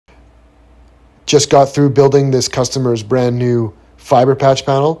Just got through building this customer's brand new fiber patch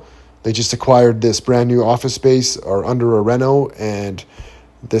panel. They just acquired this brand new office space or under a reno, and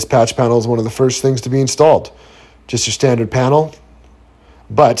this patch panel is one of the first things to be installed. Just your standard panel.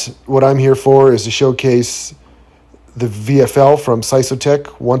 But what I'm here for is to showcase the VFL from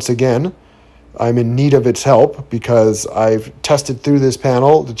Sysotek once again. I'm in need of its help because I've tested through this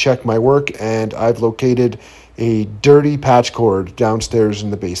panel to check my work, and I've located a dirty patch cord downstairs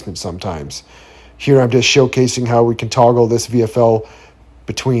in the basement sometimes. Here I'm just showcasing how we can toggle this VFL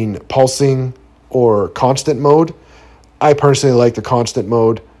between pulsing or constant mode. I personally like the constant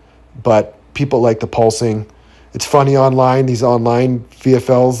mode, but people like the pulsing. It's funny online, these online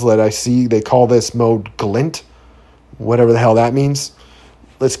VFLs that I see, they call this mode glint, whatever the hell that means.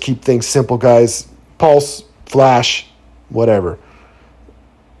 Let's keep things simple, guys. Pulse, flash, whatever.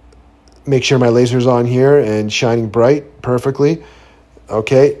 Make sure my laser's on here and shining bright perfectly.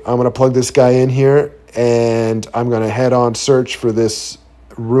 Okay, I'm going to plug this guy in here, and I'm going to head on search for this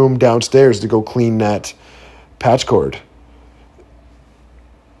room downstairs to go clean that patch cord.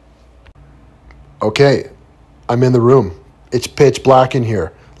 Okay, I'm in the room. It's pitch black in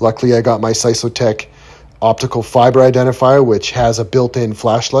here. Luckily, I got my Sysotek optical fiber identifier, which has a built-in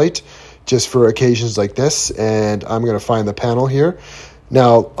flashlight just for occasions like this, and I'm going to find the panel here.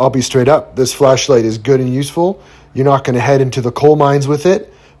 Now, I'll be straight up. This flashlight is good and useful. You're not going to head into the coal mines with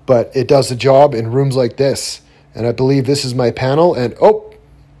it, but it does the job in rooms like this. And I believe this is my panel, and oh,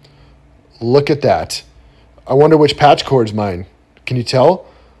 look at that. I wonder which patch cord's mine. Can you tell?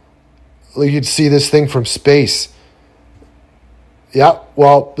 You can see this thing from space. Yeah,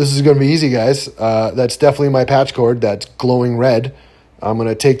 well, this is going to be easy, guys. That's definitely my patch cord that's glowing red. I'm going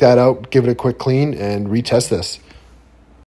to take that out, give it a quick clean, and retest this.